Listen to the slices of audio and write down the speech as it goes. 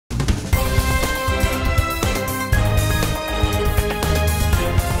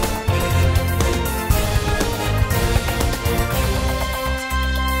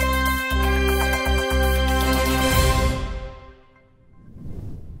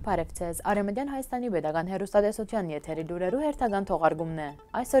Բարևձեզ, Արևմտյան Հայաստանի Պետական հեռուստատեսության եթերի լուրերու հերթական թողարկումն է։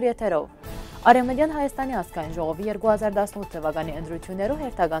 Այսօր եթերով Արևմտյան Հայաստանի Ազգային ժողովի 2018 թվականի ընտրութիւններու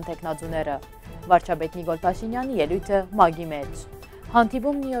հերթական թեկնածուները, վարչապետ Նիկոլ Փաշինեանի ելոյթը ՄԱԿ-ի մեջ,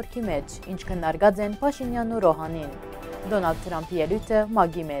 հանդիպում Նիւ Եորքի մեջ, ինչ քննարկած են Փաշինեանն ու Ռոհանին, Դոնալդ Թրամփի ելոյթը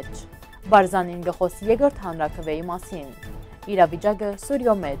ՄԱԿ-ի մեջ, Բարձանին գխոսի երկրորդ հանրաքուէի մասին, իրավիճակը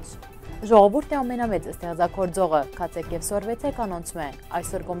Սուրիոյ մեջ, Ժողովուրդն ամենամեծ ստեղծագործողը, գացէք եւ սորուեցէք անոնցմէ,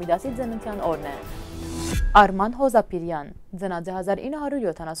 այսօր Կոմիտասի ծննդյան օրն է։ Արման Հոզապիրյան, ծնած է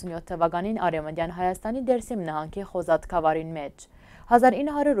 1977 թվականին Արևմտյան Հայաստանի Դերսիմ նահանգի Խոզատ քաղաքին մեջ,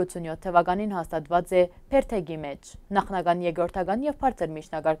 1987 թվականին հաստատված է Փերթեգի մեջ, նախնական երկրորդական եւ բարձր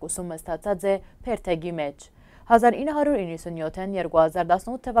միջնակարգ ուսումը ստացած է Փերթեգի մեջ, 1997-ին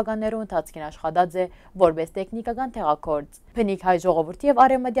 2018 թվականներու ընթացքին աշխատած է որպես տեխնիկական տեղակորձ, փնիկ հայ ժողովրդի եւ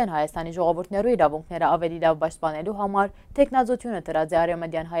Արևմտյան Հայաստանի ժողովուրդներու իրավունքները ավելի լավ պաշտպանելու համար թեկնածությունը տրած է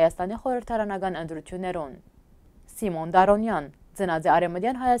Արևմտյան Հայաստանի խորհրդարանական ընտրություններուն։ Սիմոն Դարոնյան, ծնած է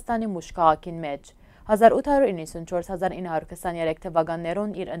Արևմտյան Հայաստանի Մուշ քաղաքին մեջ, 1894-1923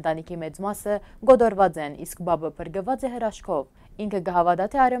 թվականներուն իր ընտանիքի մեծ մասը գոդորված են, իսկ բաբը փրկված է հրաշքով։ Ինքը գհավատա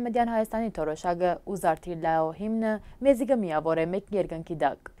թե Արևմտյան Հայաստանի թորոշակը ու զարդի լայո հիմնը մեզիգը միավոր է մեկ երկնքի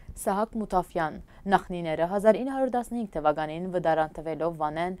դակ։ Սահակ Մութաֆյան, նախնիները 1915 թվականին վդարանտվելով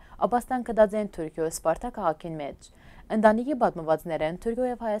վանեն, ապաստան կդած են Թուրքիո Սպարտա քաղաքին մեջ։ Ընտանիքի պատմվածներեն Թուրքիո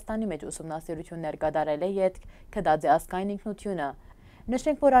եւ Հայաստանի մեջ ուսումնասիրություններ կատարել է ետք, կդած է ազգային ինքնությունը։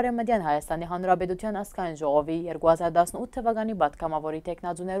 Նշենք, որ Արևմտյան Հայաստանի Հանրապետության ազգային ժողովի 2018 թվականի պատգամավորի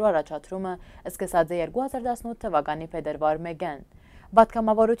թեկնածուներու առաջադրումը սկսած է 2018 թվականի փետրվար 1-ին։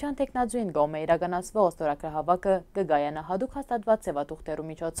 Պատգամավորության թեկնածուին կողմէ իրականացվող ստորագրահավաքը կգայանա հատուկ հաստատված սևատուղթերու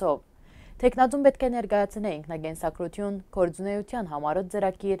միջոցով։ Թեկնածուն պետք է ներկայացնե ինքնագենսակրություն, գործունեության համառոտ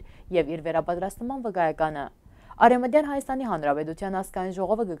ծրագիր եւ իր վերապատրաստման վկայականը։ Արևմտյան Հայաստանի Հանրապետության ազգային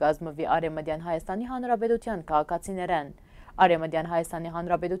ժողովը կկազմվի Արևմտյան Հայաստանի Հանրապետության քաղաքացիներեն։ Արևմտյան Հայաստանի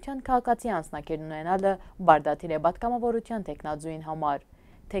Հանրապետության քաղաքացի անձնակերն ունենալը բարդաթիր է պատգամավորության թեկնածուին համար։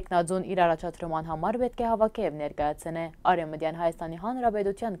 Թեկնածուն իր առաջադրման համար պետք է հավաքի եւ ներկայացնե Արևմտյան Հայաստանի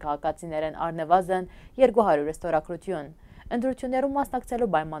Հանրապետության քաղաքացիներեն առնվազն 200 ստորագրություն։ Ընտրություններում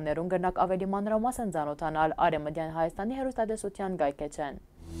մասնակցելու պայմաններուն կրնակ ավելի մանրամասն ծանոթանալ Արևմտյան Հայաստանի հեռուստատեսության գայքեչեն։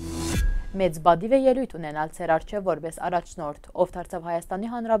 Մեծ բադիվ է ելույթ ունենալ ծեր առջև որպես առաջնորդ, ով դարձավ Հայաստանի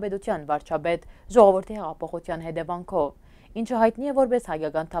Հանրապետության վարչապետ ժողովրդի հեղափոխության հետևանքով, ինչը հայտնի է որպես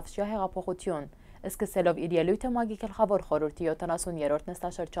հայկական թավշյա հեղափոխություն, սկսելով իր ելույթը ՄԱԿ-ի գլխավոր խորհրդի 70-րդ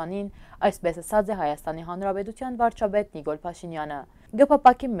նստաշրջանին, այսպես ասած է Հայաստանի Հանրապետության վարչապետ Նիկոլ Փաշինեանը։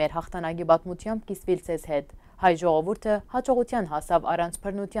 Գփապակի մեր հաղթանակի պատմությամբ կիսվիլ ցեզ հետ։ Հայ ժողովուրդը հաջողության հասավ առանց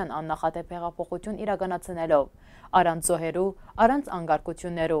բռնության աննախադեպ հեղափոխություն իրականացնելով, առանց զոհերու, առանց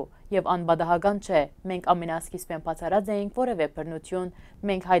անկարգություններու եւ անբադահական չէ, մենք ամենասկիզբեն բացառած էինք որևէ բռնություն,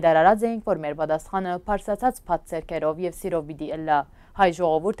 մենք հայտարարած էինք, որ մեր պատասխանը բարձրացած փած ցերկերով եւ սիրով պիտի ըլլա։ Հայ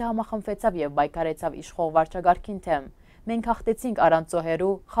ժողովուրդը համախմբվեցավ եւ բայկարեցավ իշխող վարչագարքին թեմ։ Մենք հաղթեցինք առանց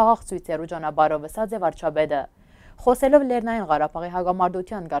զոհերու, խաղաղ ցույցերու ճանապարհով, ասաց է վարչապետը։ Խոսելով Լեռնային Ղարաբաղի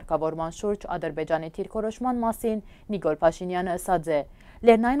հագամարտության ղեկավարման շուրջ Ադրբեջանի դիրքորոշման մասին, Նիկոլ Փաշինեանը ասաց է.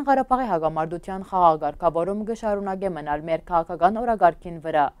 Լեռնային Ղարաբաղի հագամարտության խաղաղ ղեկավարումը կշարունակե մնալ մեր քաղաքական օրագարկին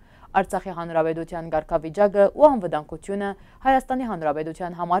վրա։ Արցախի հանրապետության ղեկավիճակը ու անվտանգությունը Հայաստանի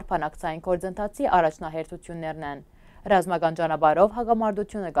Հանրապետության համար բանակցային գործընթացի առաջնահերթություններն են։ Ռազմական ճանապարհով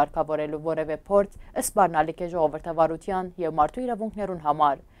հագամարտությունը ղեկավարելու որևէ փորձ սպառնալիք է ժողովրդավարության եւ մարդու իրավունքներուն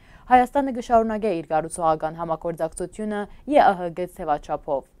համար։ Հայաստանը կշարունակե իր կառուցողական համագործակցությունը ԵԱՀԳ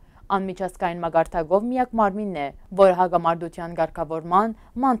ցեվաչափով։ Անմիջազգային մագարտակով միակ մարմինն է, որ հագամարտության ղեկավարման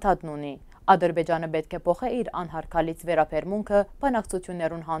մանդատն ունի։ Ադրբեջանը պետք է փոխի իր անհարգալից վերաբերմունքը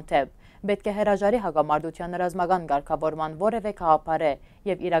բանակցություններուն հանդեպ, պետք է հրաժարի հագամարտության ռազմական ղեկավարման որևէ գաղափար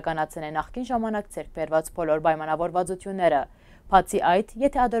եւ իրականացնե նախկին ժամանակ ցերկ բերված բոլոր պայմանավորվածությունները։ Բացի այդ,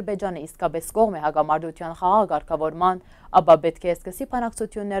 եթե Ադրբեջանը իսկապես կողմ է հագամարտության խաղաղ ղեկավարման, ապա պետք է սկսի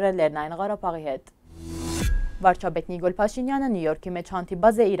բանակցությունները Լեռնային Ղարաբաղի հետ։ Վարչապետ Նիկոլ Փաշինեանը Նիւ Եորքի մեջ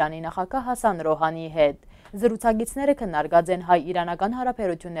հանդիպած է Իրանի նախագահ Հասան Ռոհանիի հետ։ Զրուցակիցները քննարկած են հայ-իրանական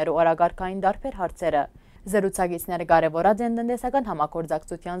հարաբերություններու օրագարկային տարբեր հարցերը։ Զրուցակիցները կարևորած են տնտեսական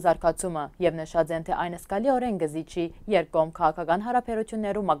համագործակցության զարգացումը եւ նշած են, թե այն զգալիորեն կզիջի երկկողմ քաղաքական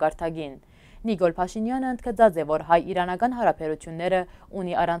հարաբերություններու մագարտագին։ Նիկոլ Փաշինեանը ընդգծած է, որ հայ-իրանական հարաբերությունները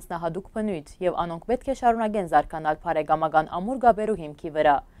ունի առանձնահատուկ բնույթ եւ անոնք պետք է շարունակեն զարգանալ բարեկամական ամուր գաբերու հիմքի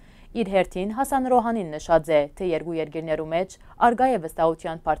վրա։ Իր հերթին Հասան Ռոհանին նշած է, թե երկու երկրներու մեջ արգա է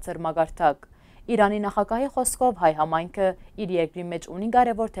վստահության բարձր մագարտակ։ Իրանի նախագահի խոսքով հայ համայնքը իր երկրի մեջ ունի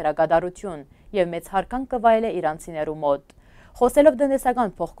կարևոր դերակատարություն եւ մեծ հարկանք կվայել է իրանցիներու մոտ։ Խոսելով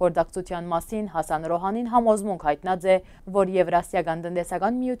տնտեսական փոխգործակցության մասին, Ռոհանին համոզմունք հայտնած է, որ Եվրասիական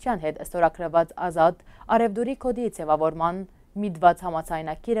տնտեսական միության հետ ստորագրված ազատ արևդուրի կոդի ձևավորման միդված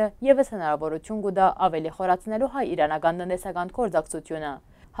համաձայնագիրը ևս հնարավորություն կտա ավելի խորացնելու հայ-իրանական տնտեսական գործակցությունը։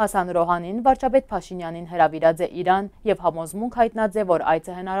 Ռոհանին վարչապետ Փաշինեանին հրավիրած է Իրան եւ համոզմունք հայտնած է, որ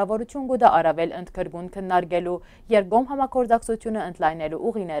այցը հնարավորություն կտա առավել ընդգրկուն քննարկելու երկկողմ համագործակցությունը ընդլայնելու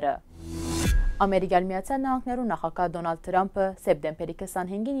ուղիները։ Ամերիկյան Միացյալ Նահանգներու նախագահ Դոնալդ Թրամփը սեպտեմբերի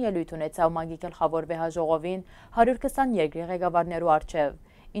 25-ին ելույթ ունեցավ ՄԱԿ-ի գլխավոր վեհաժողովին 120 երկրի ղեկավարներու առջև,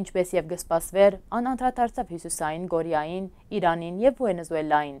 ինչպես եւ կսպասվեր, անդրադարձավ Հյուսիսային Կորեային, Իրանին եւ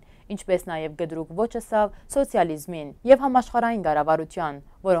Վենեսուելային, ինչպես նաեւ գդրուկ ոչ ըսավ սոցիալիզմին եւ համաշխարհային կառավարության,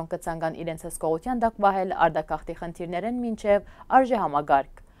 որոնք կցանկանան իրենց հսկողության տակ վահել արտագաղթի խնդիրներեն մինչեւ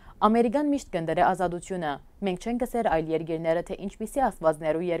արժեհամագարկ։ Ամերիկան միշտ կնդրե ազատությունը, մենք չենք կսեր այլ երկիրները, թե ինչպիսի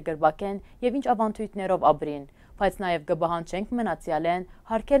աստվածներու երկրբակ են եւ ինչ ավանդույթներով ապրին, բայց նաեւ կբահանջենք մնացյալեն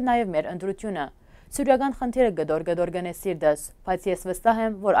հարգել նաեւ մեր ընտրությունը։ Սուրիական խնդիրը գդոր գնե սիրտս, բայց ես վստահ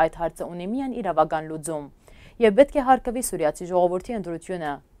եմ, որ այդ հարցը ունի միայն իրավական լուծում։ Եվ պետք է հարգվի սուրիացի ժողովրդի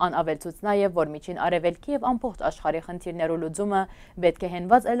ընտրությունը, անավելցուց նաեւ, որ միջին արևելքի եւ ամբողջ աշխարհի խնդիրներու լուծումը պետք է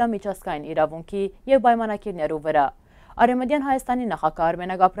հենված ելա միջազգային իրավունքի եւ պայմանագիրներու վրա։ Արևմտյան Հայաստանի նախագահ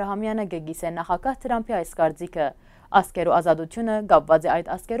Արմենակ Աբրահամյանը գգիս է նախագահ Թրամփի այս կարծիքը։ Ասկերու ազատությունը կապված է այդ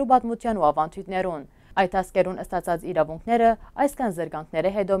ասկերու պատմության ու ավանդույթներուն։ Այդ ասկերուն ստացած իրավունքները այսքան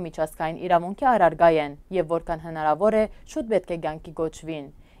զրկանքները հետո միջազգային իրավունքի առարգա են եւ որքան հնարավոր է շուտ պետք է կյանքի գոչվին։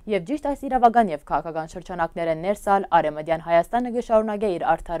 Եվ ճիշտ այս իրավական եւ քաղաքական շրջանակները ներսալ Արևմտյան Հայաստանը կշարունակե իր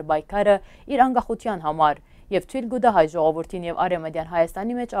արդար պայքարը իր անկախության համար եւ թույլ կտա հայ ժողովրդին եւ Արևմտյան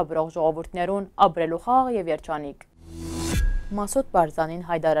Հայաստանի մեջ ապրող ժողովուրդներուն ապրելու խաղ եւ երջանիկ։ Մասուդ Բարզանին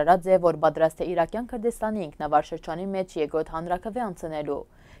հայտարարած է, որ պատրաստ է Իրաքյան Քրդստանի ինքնավար շրջանի մեջ երկրորդ հանրաքուէի անցնելու։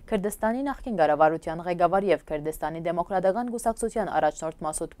 Քրդստանի նախկին կառավարության ղեկավար եւ Քրդստանի դեմոկրատական կուսակցության առաջնորդ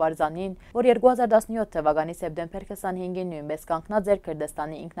Մասուդ Բարզանին, որ 2017 թվականի սեպտեմբեր 25-ին նույնպես կանգնած էր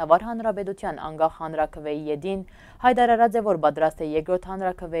Քրդստանի ինքնավար հանրապետության անկախ հանրաքուէի յետին, հայտարարած է, որ պատրաստ է երկրորդ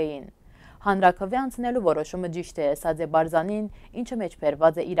հանրաքուէին։ Հանրաքուէի անցնելու որոշումը ճիշտ է, ասաց է Բարզանին, ինչը մեջ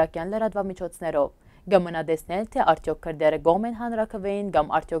բերված է իրաքյան լրատվամիջոցներով։ Գմնա տեսնել, թե արդյոք քրդերը կողմ են հանրաքուէին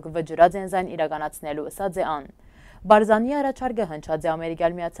կամ արդյոք վճռած են զայն իրականացնելու, ասաց է ան։ Բարզանի առաջարկը հնչած է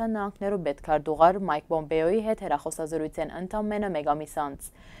Ամերիկյան Միացյալ Նահանգներու պետքարտուղար Մայք Պոմպեոյի հետ հեռախոսազրույցեն ընդամենը մեկ ամիս անց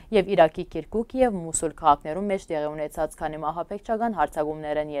եւ Իրաքի Կիրկուկ եւ Մուսուլ քաղաքներում մեջ տեղի ունեցած քանի մահապետչական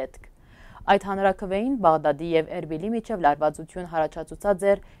հարձակումներն յետք։ Այդ հանրաքուէին Բաղդադի եւ Էրբիլի միջև լարվածություն հարաճացուցած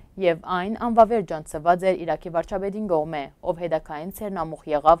էր եւ այն անվավեր ջանցված էր Իրաքի վարչապետին կողմէ, ով հետակային ցերնամուխ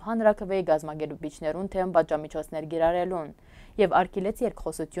եղավ հանրաքուէի գազագերբիչներուն թեմ պատժամիջոցներ գիրառելուն եւ արգելեց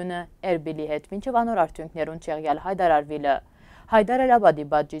երկխոսությունը Էրբիլի հետ մինչեւ անոր արդյունքներուն չեղյալ հայտարարվելը։ Հայտարարաբադի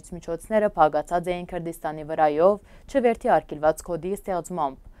բաժից միջոցները փակացած էին Քրդստանի վրայով, չվերթի արգելված կոդի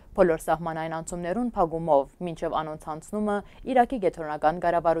ստեղծմամբ, բոլոր սահմանային անցումներուն փակումով, մինչև անոնց հանձնումը Իրաքի կենտրոնական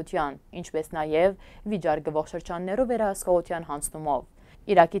կառավարության, ինչպես նաև վիճարկվող շրջաններու վերահսկողության հանձնումով։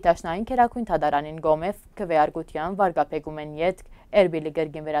 Իրաքի դաշնային քերակույն թադարանին կողմև քվեարկության վարկապեկում են յետք Էրբիլի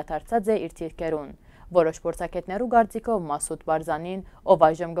գերգին վերադարձած է իր թիրքերուն։ Որոշ փորձագետներու կարծիքով Մասուդ Բարզանին, ով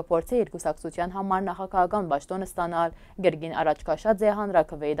այժմ կփորձի իր կուսակցության համար նախագահական պաշտոն ստանալ, գերգին առաջ քաշած է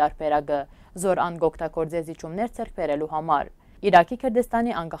հանրաքուէի դարբերակը, զոր անգօգտագործե զիջումներ ձեռք բերելու համար։ Իրաքի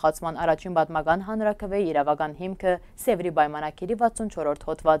Քրդստանի անկախացման առաջին պատմական հանրաքուէի իրավական հիմքը Սևրի պայմանագիրի 64-րդ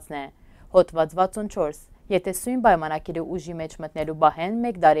հոդվածն է։ Հոդված 64. Եթե սույն պայմանագիրի ուժի մեջ մտնելու բահեն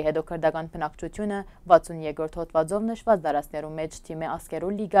մեկ տարի հետո քրդական բնակչությունը 62-րդ հոդվածով նշված դարաշներու մեջ թիմե ասկերու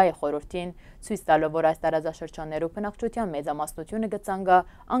լիգայի խորհրդին, ցույց տալով, որ այս տարածաշրջաններու բնակչության մեծամասնությունը կցանկա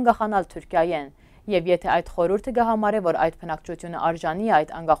անկախանալ Թուրքիայեն, եւ եթե այդ խորհուրդը կհամարի, որ այդ բնակչությունը արժանի է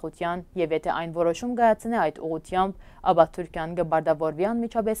այդ անկախության, եւ եթե այն որոշում կայացնի այդ ուղղությամբ, ապա Թուրքիան կբարդավորվի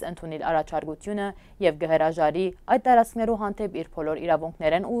անմիջապես ընդունել առաջարկությունը եւ կհրաժարի այդ տարածքներու հանդեպ իր բոլոր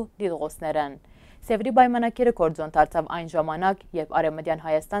իրավունքներն ու դիտողներն։ Սևրի պայմանագիրը գործոն դարձավ այն ժամանակ, երբ Արևմտյան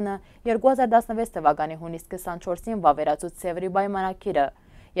Հայաստանը 2016 թվականի հունիս 24-ին վավերացուց Սևրի պայմանագիրը։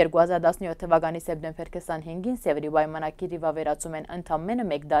 2017 թվականի սեպտեմբեր 25-ին Սևրի պայմանագիրի վավերացում են ընդամենը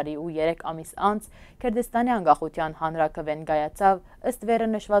 1 տարի ու 3 ամիս անց Քրդստանի անկախության հանրաքուէին կայացավ ըստ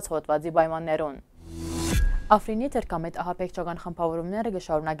վերը նշված հոդվածի պայմաններուն։ Աֆրինի թերքամետ ահաբեկչական խմբավորումները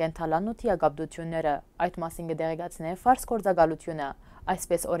կշարունակեն թալանն ու թիակապտությունները, այդ մասին կդեղեկացնե ֆարս գործակալությունը։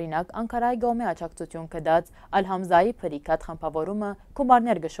 Այսպես օրինակ Անկարայի կողմէ աջակցություն կդած Ալ-Համզայի Փրիկատ խմբավորումը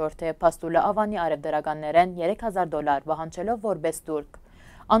գումարներ կշորթե Փաստուլը Ավանի արևդրականներեն $3000 վահանջելով որպես տուրք։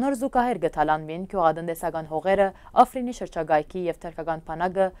 Անոր զուգահեռ գտալանվին գյուղատնտեսական հողերը, Աֆրինի շրջագայքի եւ թերքական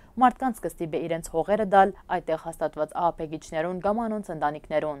բանակը մարդկանց կստիպե իրենց հողերը դալ այդտեղ հաստատված ահաբեկիչներուն կամ անոնց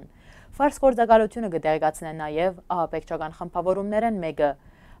ընտանիքներուն։ Ֆարս գործակալությունը կդեղեկացնե նաեւ ահաբեկչական խմբավորումներն մեկը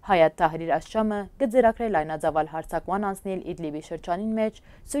Հայատ Թահրիր Աշչամը կձեռագրե լայնածավալ հարձակման անցնել Իդլիբի շրջանին մեջ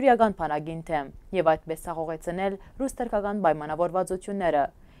սուրիական բանակին թեմ եւ այդպես ցաղողեցնել ռուս-թուրքական պայմանավորվածությունները։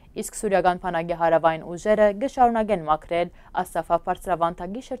 Իսկ սուրիական բանակի հարավային ուժերը կշարունակեն մաքրել Ասաֆա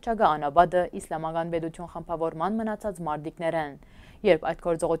բարձրավանդակի շրջագա անաբադը իսլամական պետություն խմբավորման մնացած մարտիկներեն, երբ այդ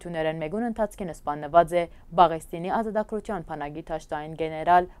գործողություններն մեկուն ընթացքին սպանված է Բաղեստինի ազատագրության բանակի դաշտային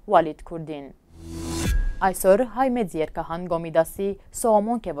գեներալ Վալիդ Քուրդին։ Այսօր հայ մեծ երկահան Կոմիտասի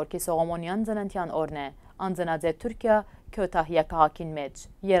Սողոմոն Գեորքի Սողոմոնյան ծննդյան օրն է, անձնած է Թուրքիա Քյոթահիա քաղաքին մեջ,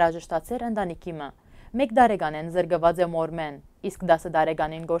 երաժշտացեր ընտանիքիմը։ 1 տարեկանեն զրկված է մորմեն, իսկ 10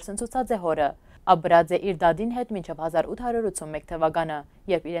 տարեկանին գործընծուցած է հորը, ապրած է իր դադին հետ մինչև 1881 թվականը,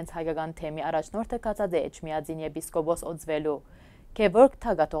 երբ իրենց հայկական թեմի առաջնորդը կացած է Էջմիածին եպիսկոպոս օծվելու։ Գեորգ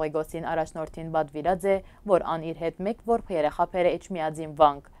Թագաթողիկոսին առաջնորդին բադվիրած է, որ ան իր հետ 1 որբ երեխա բերե Էջմիածին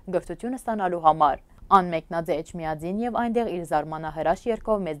վանք, գրթությունը ստանալու համար։ Ան մեկնած է Էջմիածին եւ այնտեղ իր զարմանահրաշ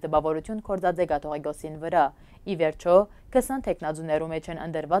երգով մեծ դպավորություն կործած է Գաթողիկոսին վրա։ Ի վերջո 20 թեկնածուներու մեջ են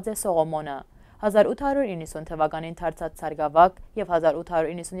ընդրված է Սողոմոնը։ 1890 թվականին դարձած ցարգավակ եւ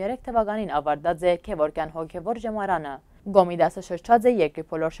 1893 թվականին ավարտած է Գեորգյան հոգևոր ժմարանը։ Կոմիտասը շրջած է երկրի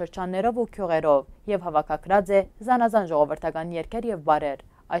բոլոր շրջաններով ու գյուղերով եւ հավաքակրած է զանազան ժողովրդական երգեր եւ բարեր։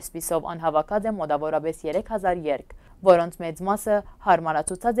 Այսպիսով անհավաքած է մոտավորապես 3000 երգ, որոնց մեծ մասը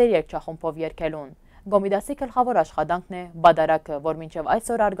հարմարացուցած է երգչախումբով երգելուն։ Կոմիտասի գլխավոր աշխատանքն է բադարակը, որ մինչև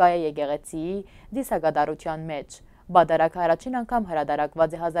այսօր արգա է եկեղեցիի դիսագադարության մեջ։ Բադարակը առաջին անգամ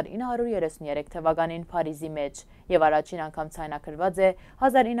հրատարակված է 1933 թվականին Փարիզի մեջ եւ առաջին անգամ ցայնակրված է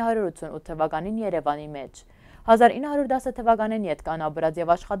 1988 թվականին Երևանի մեջ։ 1910 թվականին ետկան ապրած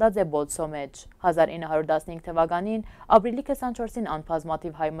եւ աշխատած է Բոլսո մեջ։ 1915 թվականին ապրիլի 24-ին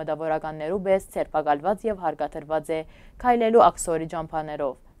անբազմաթիվ հայ մտավորականներու պես ցերպակալված եւ հարգադրված է քայլելու աքսորի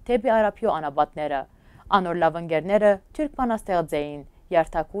ջամփաներով թեպի Արաբիո անաբատները։ Անոր լավ ընկերները թուրք բանաստեղծ էին,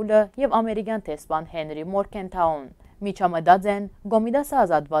 Յարթակուլը եւ ամերիկյան տեսփան Հենրի Մորքենթաուն։ Միջամտած են Կոմիտասը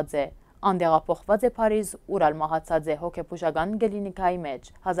ազատված է, անդեղափոխված է Փարիզ, ուր մահացած է հոգեբուժական կլինիկայի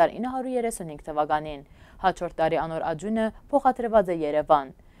մեջ 1935 թվականին։ Հաջորդ տարի անոր աջունը փոխադրված է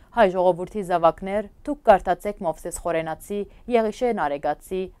Երևան։ Հայ ժողովրդի զավակներ, դուք կարդացեք Մովսես Խորենացի, Եղիշե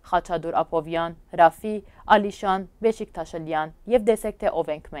Նարեգացի, Խաչատուր Ափովյան, Ռաֆի, Ալիշան, Բեշիկ Թաշելյան եւ տեսեք թե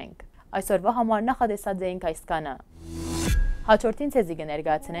ով ենք մենք։ Այսօրվա համար նախադեսած էինք այսքանը։ Հաջորդին ցեզի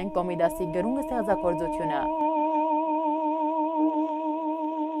կներկայացնենք Կոմիտասի գրունգ ստեղծագործությունը։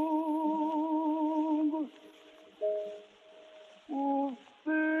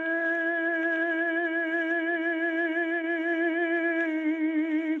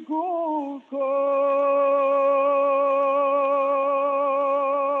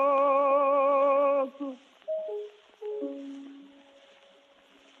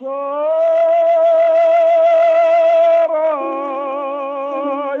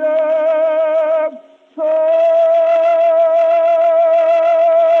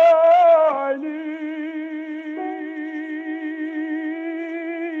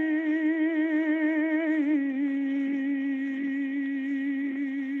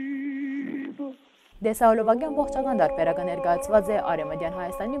 Դեսահոլովակյան ողջական դարբերակը ներկայացված է Արևմտյան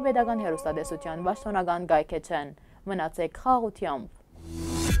Հայաստանի Պետական Հեռուստատեսության պաշտոնական կայքէջեն։ Մնացեք խաղաղությամբ։